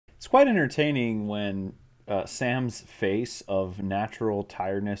quite entertaining when Sam's face of natural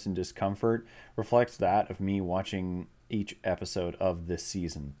tiredness and discomfort reflects that of me watching each episode of this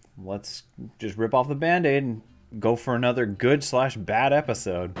season. Let's just rip off the Band-Aid and go for another good/bad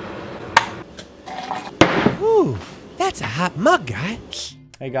episode. Ooh, that's a hot mug, guy.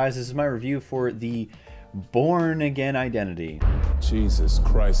 Hey guys, this is my review for the Born Again Identity. Jesus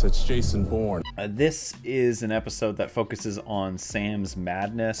Christ, that's Jason Bourne. This is an episode that focuses on Sam's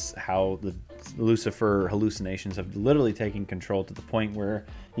madness, how the Lucifer hallucinations have literally taken control to the point where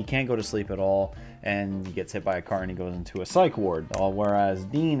he can't go to sleep at all, and he gets hit by a car and he goes into a psych ward. Whereas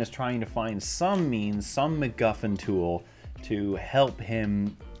Dean is trying to find some means, some MacGuffin tool to help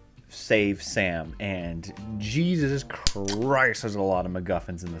him save Sam, and Jesus Christ, there's a lot of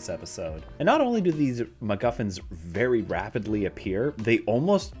MacGuffins in this episode. And not only do these MacGuffins very rapidly appear, they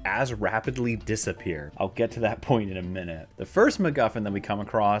almost as rapidly disappear. I'll get to that point in a minute. The first MacGuffin that we come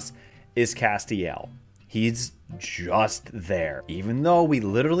across is Castiel. He's just there. Even though we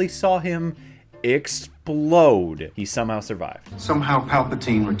literally saw him explode, he somehow survived. Somehow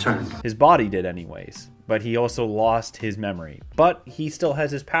Palpatine returned. His body did anyways, but he also lost his memory. But he still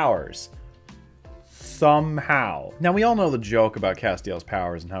has his powers. Somehow. Now, we all know the joke about Castiel's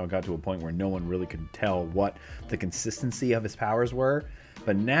powers and how it got to a point where no one really could tell what the consistency of his powers were.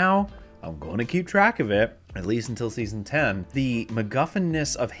 But now, I'm going to keep track of it, at least until season 10. The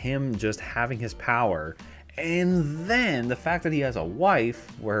MacGuffin-ness of him just having his power, and then the fact that he has a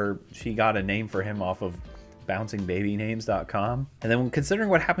wife, where she got a name for him off of bouncingbabynames.com. And then considering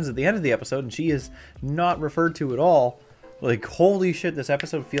what happens at the end of the episode, and she is not referred to at all, like, holy shit, this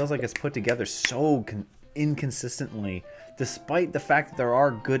episode feels like it's put together so inconsistently, despite the fact that there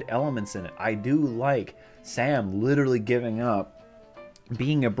are good elements in it. I do like Sam literally giving up,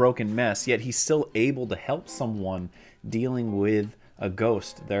 being a broken mess, yet he's still able to help someone dealing with a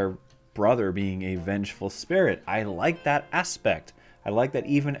ghost, their brother being a vengeful spirit. I like that aspect. I like that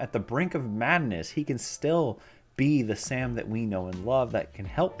even at the brink of madness, he can still be the Sam that we know and love that can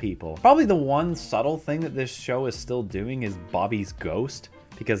help people. Probably the one subtle thing that this show is still doing is Bobby's ghost,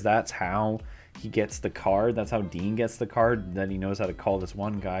 because that's how he gets the card. That's how Dean gets the card, that he knows how to call this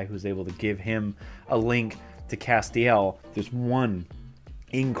one guy who's able to give him a link to Castiel. There's one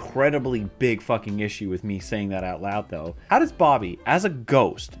incredibly big fucking issue with me saying that out loud though. How does Bobby, as a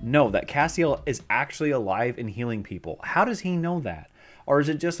ghost, know that Castiel is actually alive and healing people? How does he know that? Or is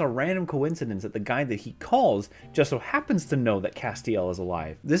it just a random coincidence that the guy that he calls just so happens to know that Castiel is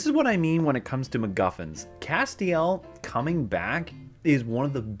alive? This is what I mean when it comes to MacGuffins. Castiel coming back is one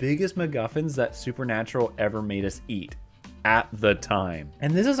of the biggest MacGuffins that Supernatural ever made us eat at the time.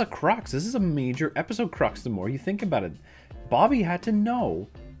 And this is a crux. This is a major episode crux the more you think about it. Bobby had to know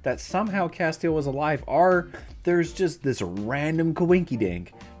that somehow Castiel was alive, or there's just this random coinkydink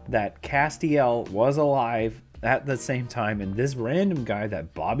that Castiel was alive at the same time, and this random guy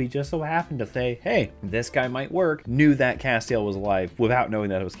that Bobby just so happened to say, hey, this guy might work, knew that Castiel was alive without knowing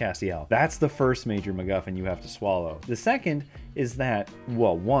that it was Castiel. That's the first major MacGuffin you have to swallow. The second is that,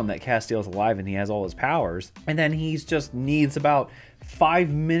 well, one, that Castiel's alive and he has all his powers, and then he's just needs about 5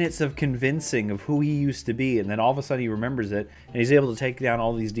 minutes of convincing of who he used to be, and then all of a sudden he remembers it and he's able to take down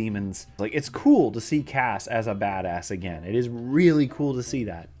all these demons. Like, it's cool to see Cass as a badass again. It is really cool to see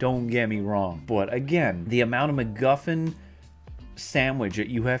that, don't get me wrong. But again, the amount of MacGuffin sandwich that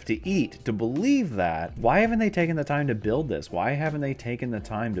you have to eat to believe that, why haven't they taken the time to build this? Why haven't they taken the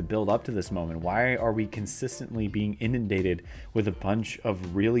time to build up to this moment? Why are we consistently being inundated with a bunch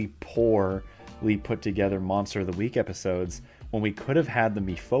of really poorly put together Monster of the Week episodes when we could have had them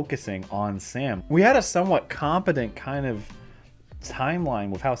be focusing on Sam? We had a somewhat competent kind of timeline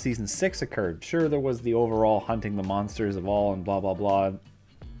with how season 6 occurred. Sure, there was the overall hunting the monsters of all and blah blah blah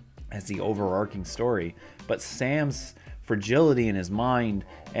as the overarching story, but Sam's fragility in his mind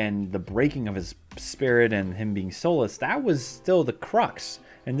and the breaking of his spirit and him being soulless, that was still the crux.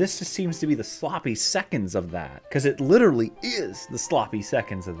 And this just seems to be the sloppy seconds of that, because it literally is the sloppy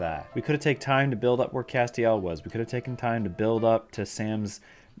seconds of that. We could have taken time to build up where Castiel was. We could have taken time to build up to Sam's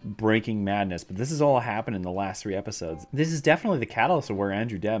breaking madness, but this has all happened in the last 3 episodes. This is definitely the catalyst of where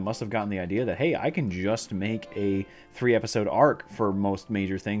Andrew Deb must have gotten the idea that, hey, I can just make a 3-episode arc for most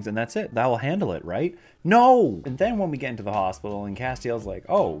major things and that's it. That will handle it, right? No! And then when we get into the hospital and Castiel's like,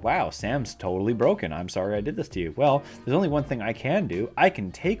 oh, wow, Sam's totally broken. I'm sorry I did this to you. Well, there's only one thing I can do. I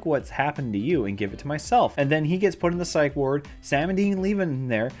can take what's happened to you and give it to myself. And then he gets put in the psych ward. Sam and Dean leave him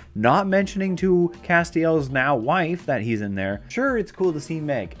there, not mentioning to Castiel's now wife that he's in there. Sure, it's cool to see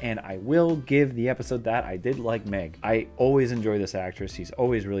Meg, and I will give the episode that. I did like Meg. I always enjoy this actress. She's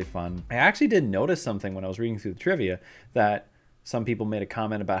always really fun. I actually did notice something when I was reading through the trivia, that some people made a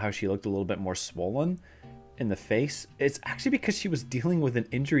comment about how she looked a little bit more swollen in the face. It's actually because she was dealing with an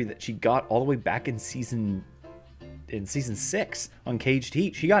injury that she got all the way back in season 6 on Caged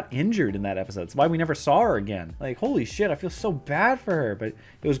Heat. She got injured in that episode. That's why we never saw her again. Like, holy shit, I feel so bad for her. But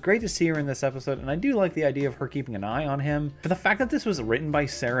it was great to see her in this episode, and I do like the idea of her keeping an eye on him. But the fact that this was written by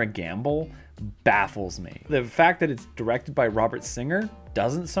Sarah Gamble baffles me. The fact that it's directed by Robert Singer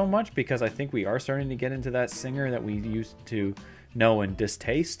doesn't so much, because I think we are starting to get into that Singer that we used to know and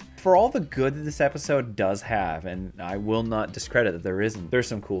distaste. For all the good that this episode does have, and I will not discredit that there isn't, there's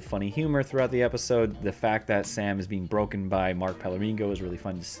some cool funny humor throughout the episode. The fact that Sam is being broken by Mark Pelleringo is really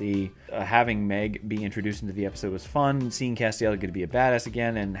fun to see. Having Meg be introduced into the episode was fun. Seeing Castiel get to be a badass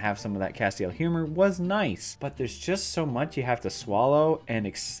again and have some of that Castiel humor was nice. But there's just so much you have to swallow and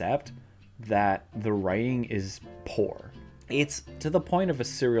accept that the writing is poor. It's to the point of a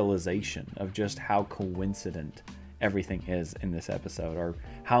serialization of just how coincident everything is in this episode, or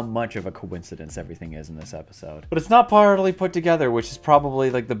how much of a coincidence everything is in this episode. But it's not properly put together, which is probably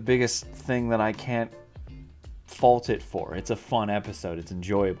like the biggest thing that I can't fault it for. It's a fun episode, it's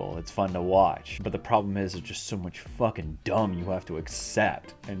enjoyable, it's fun to watch. But the problem is there's just so much fucking dumb you have to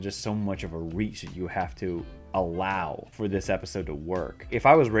accept, and just so much of a reach that you have to allow for this episode to work. If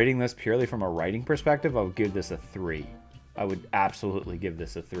I was rating this purely from a writing perspective, I would give this a 3. I would absolutely give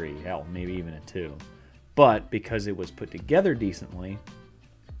this a 3. Hell, maybe even a 2. But because it was put together decently,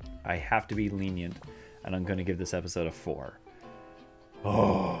 I have to be lenient, and I'm going to give this episode a 4.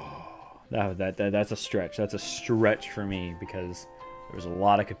 Oh, that's a stretch. That's a stretch for me, because there was a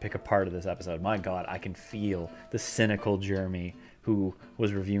lot I could pick apart of this episode. My God, I can feel the cynical Jeremy who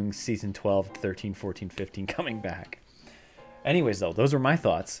was reviewing season 12, 13, 14, 15 coming back. Anyways, though, those were my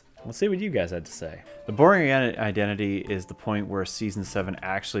thoughts. Let's see what you guys had to say. The Boring Identity is the point where season 7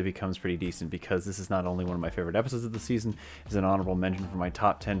 actually becomes pretty decent, because this is not only one of my favorite episodes of the season, it's an honorable mention for my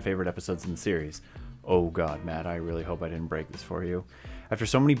top 10 favorite episodes in the series. Oh God, Matt, I really hope I didn't break this for you. After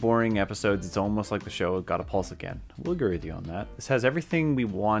so many boring episodes, it's almost like the show got a pulse again. We'll agree with you on that. This has everything we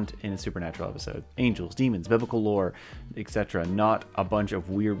want in a supernatural episode. Angels, demons, biblical lore, etc. Not a bunch of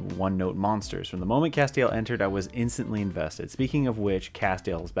weird one-note monsters. From the moment Castiel entered, I was instantly invested. Speaking of which,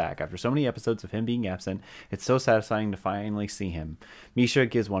 Castiel is back. After so many episodes of him being absent, it's so satisfying to finally see him. Misha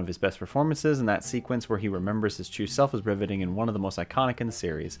gives one of his best performances, and that sequence where he remembers his true self is riveting and one of the most iconic in the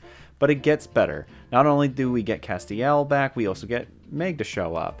series. But it gets better. Not only do we get Castiel back, we also get Meg to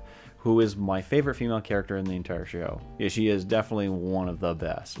show up, who is my favorite female character in the entire show. Yeah, she is definitely one of the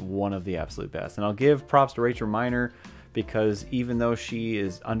best, one of the absolute best. And I'll give props to Rachel Miner, because even though she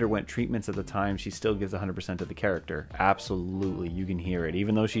underwent treatments at the time, she still gives 100% of the character. Absolutely, you can hear it.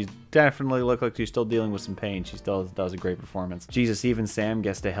 Even though she's definitely looked like she's still dealing with some pain, she still does a great performance. Jesus, even Sam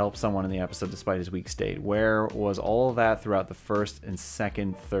gets to help someone in the episode despite his weak state. Where was all of that throughout the first and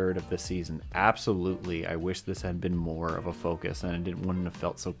second third of the season? Absolutely, I wish this had been more of a focus and it wouldn't have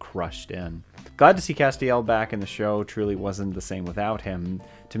felt so crushed in. Glad to see Castiel back in the show. Truly wasn't the same without him.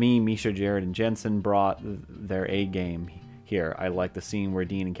 To me, Misha, Jared, and Jensen brought their A game here. I like the scene where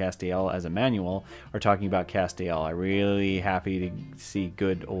Dean and Castiel as Emmanuel are talking about Castiel. I'm really happy to see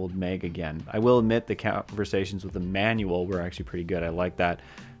good old Meg again. I will admit the conversations with Emmanuel were actually pretty good. I like that,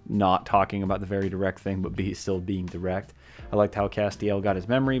 not talking about the very direct thing, but still being direct. I liked how Castiel got his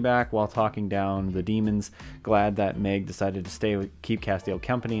memory back while talking down the demons. Glad that Meg decided to keep Castiel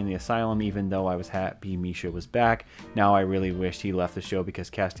company in the asylum, even though I was happy Misha was back. Now I really wished he left the show, because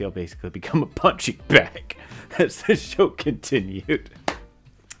Castiel basically became a punching bag as the show continued.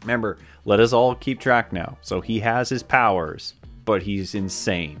 Remember, let us all keep track now. So he has his powers, but he's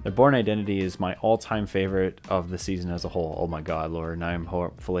insane. The Bourne Identity is my all-time favorite of the season as a whole. Oh my God, Lord, and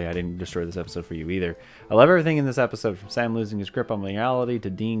hopefully I didn't destroy this episode for you either. I love everything in this episode, from Sam losing his grip on reality to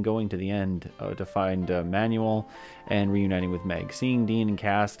Dean going to the end to find Manuel and reuniting with Meg. Seeing Dean and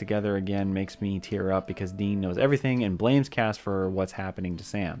Cass together again makes me tear up, because Dean knows everything and blames Cass for what's happening to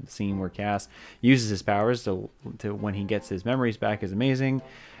Sam. The scene where Cass uses his powers to when he gets his memories back is amazing,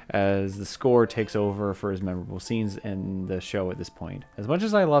 as the score takes over for his memorable scenes in the show at this point. As much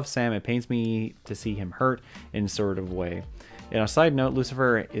as I love Sam, it pains me to see him hurt in a sort of way. And a side note,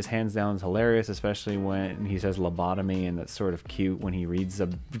 Lucifer is hands down hilarious, especially when he says lobotomy, and that's sort of cute when he reads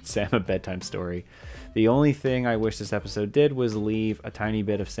Sam a bedtime story. The only thing I wish this episode did was leave a tiny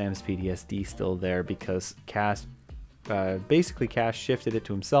bit of Sam's PTSD still there, because Cass shifted it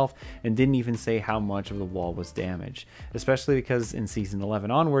to himself and didn't even say how much of the wall was damaged, especially because in season 11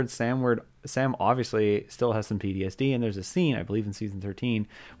 onwards, Sam obviously still has some PTSD, and there's a scene, I believe in season 13,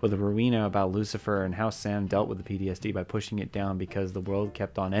 with a Rowena about Lucifer and how Sam dealt with the PTSD by pushing it down because the world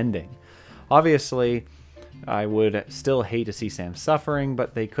kept on ending. Obviously, I would still hate to see Sam suffering,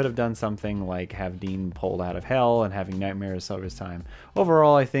 but they could have done something like have Dean pulled out of hell and having nightmares over his time.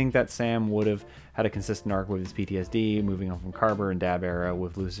 Overall, I think that Sam would have had a consistent arc with his PTSD, moving on from Carver and Dab era,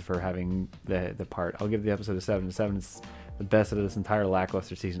 with Lucifer having the part. I'll give the episode a 7. 7 is the best of this entire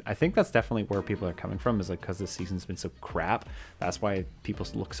lackluster season. I think that's definitely where people are coming from, is like because this season's been so crap. That's why people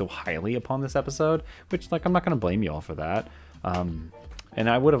look so highly upon this episode, which, like, I'm not going to blame you all for that. And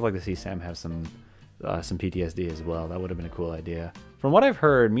I would have liked to see Sam have some PTSD as well. That would have been a cool idea. From what I've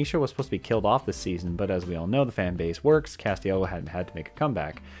heard, Misha was supposed to be killed off this season, but as we all know, the fan base works. Castiel had to make a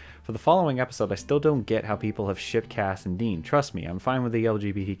comeback. For the following episode, I still don't get how people have shipped Cass and Dean. Trust me, I'm fine with the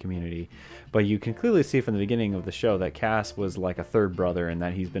LGBT community, but you can clearly see from the beginning of the show that Cass was like a third brother and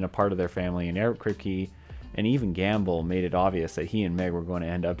that he's been a part of their family, and Eric Kripke and even Gamble made it obvious that he and Meg were going to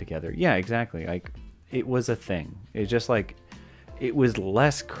end up together. Yeah, exactly. Like, it was a thing. It's just like, it was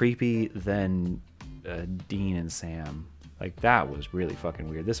less creepy than Dean and Sam. Like, that was really fucking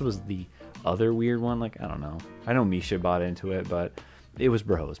weird. This was the other weird one. Like, I don't know. I know Misha bought into it, but it was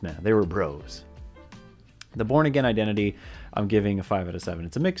bros, man. They were bros. The Born Again Identity, I'm giving a 5 out of 7.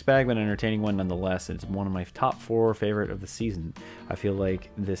 It's a mixed bag, but an entertaining one nonetheless. It's one of my top 4 favorite of the season. I feel like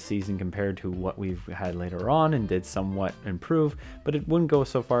this season, compared to what we've had later on, and did somewhat improve, but it wouldn't go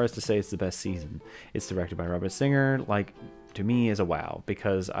so far as to say it's the best season. It's directed by Robert Singer, like, to me is a wow,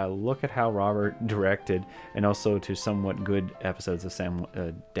 because I look at how Robert directed, and also to somewhat good episodes of Sam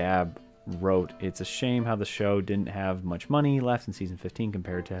Dab wrote. It's a shame how the show didn't have much money left in season 15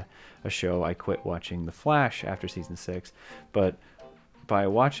 compared to a show I quit watching The Flash after season 6. But by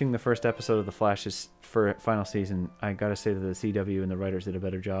watching the first episode of The Flash's final season, I gotta say that the CW and the writers did a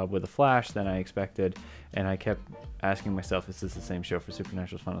better job with The Flash than I expected, and I kept asking myself, is this the same show for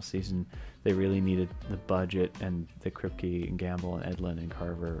Supernatural's final season? They really needed the budget and the Kripke and Gamble and Edlin and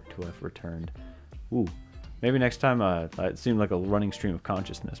Carver to have returned. Ooh. Maybe next time, it seemed like a running stream of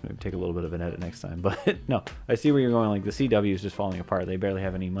consciousness. Maybe take a little bit of an edit next time. But no, I see where you're going. Like, the CW is just falling apart. They barely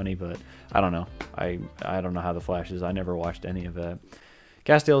have any money, but I don't know. I don't know how The Flash is. I never watched any of it.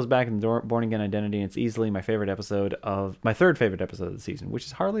 Castiel is back in the Born Again Identity, and it's easily my third favorite episode of the season, which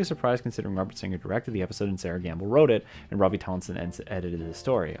is hardly a surprise considering Robert Singer directed the episode and Sarah Gamble wrote it, and Robbie Townsend edited the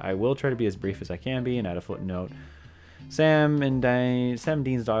story. I will try to be as brief as I can be and add a footnote. Sam and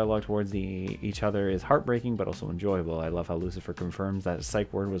Dean's dialogue towards each other is heartbreaking but also enjoyable. I love how Lucifer confirms that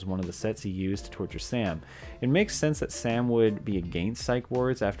psych ward was one of the sets he used to torture Sam. It makes sense that Sam would be against psych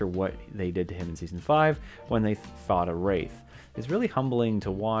wards after what they did to him in season 5 when they fought a wraith. It's really humbling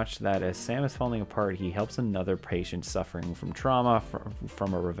to watch that as Sam is falling apart, he helps another patient suffering from trauma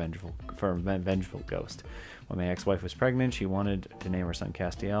from a vengeful ghost. When my ex-wife was pregnant, she wanted to name her son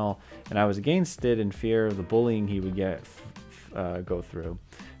Castiel, and I was against it in fear of the bullying he would go through.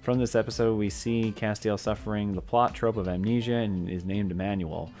 From this episode, we see Castiel suffering the plot trope of amnesia and is named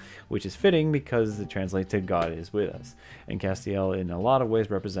Emmanuel, which is fitting because it translates to God is with us. And Castiel, in a lot of ways,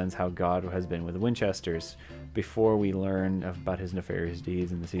 represents how God has been with the Winchesters before we learn about his nefarious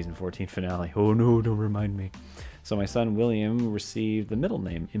deeds in the season 14 finale. Oh no, don't remind me. So my son William received the middle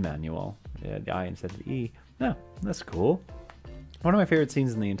name Emmanuel, the I instead of the E. Yeah, that's cool. One of my favorite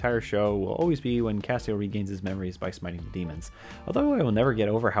scenes in the entire show will always be when Castiel regains his memories by smiting the demons. Although I will never get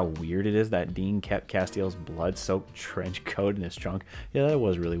over how weird it is that Dean kept Castiel's blood-soaked trench coat in his trunk. Yeah, that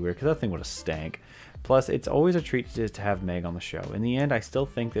was really weird, because that thing would have stank. Plus, it's always a treat to have Meg on the show. In the end, I still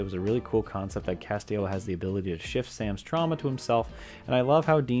think it was a really cool concept that Castiel has the ability to shift Sam's trauma to himself, and I love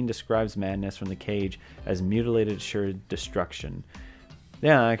how Dean describes madness from the cage as mutilated assured destruction.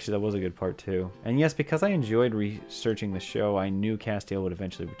 Yeah, actually, that was a good part too. And yes, because I enjoyed researching the show, I knew Castiel would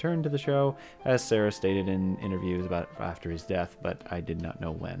eventually return to the show, as Sarah stated in interviews about after his death, but I did not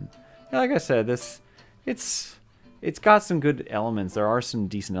know when. Yeah, like I said, it's got some good elements. There are some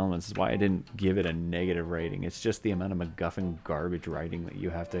decent elements. That's why I didn't give it a negative rating. It's just the amount of MacGuffin garbage writing that you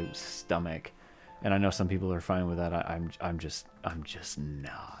have to stomach. And I know some people are fine with that. I'm just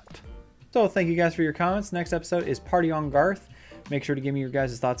not. So thank you guys for your comments. Next episode is Party on Garth. Make sure to give me your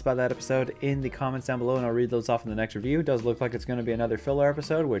guys' thoughts about that episode in the comments down below, and I'll read those off in the next review. It does look like it's going to be another filler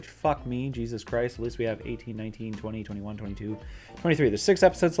episode, which, fuck me, Jesus Christ. At least we have 18, 19, 20, 21, 22, 23. There's 6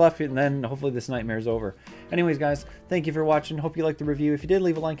 episodes left, and then hopefully this nightmare is over. Anyways, guys, thank you for watching. Hope you liked the review. If you did,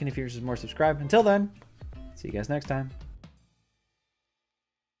 leave a like, and if you're interested in more, subscribe. Until then, see you guys next time.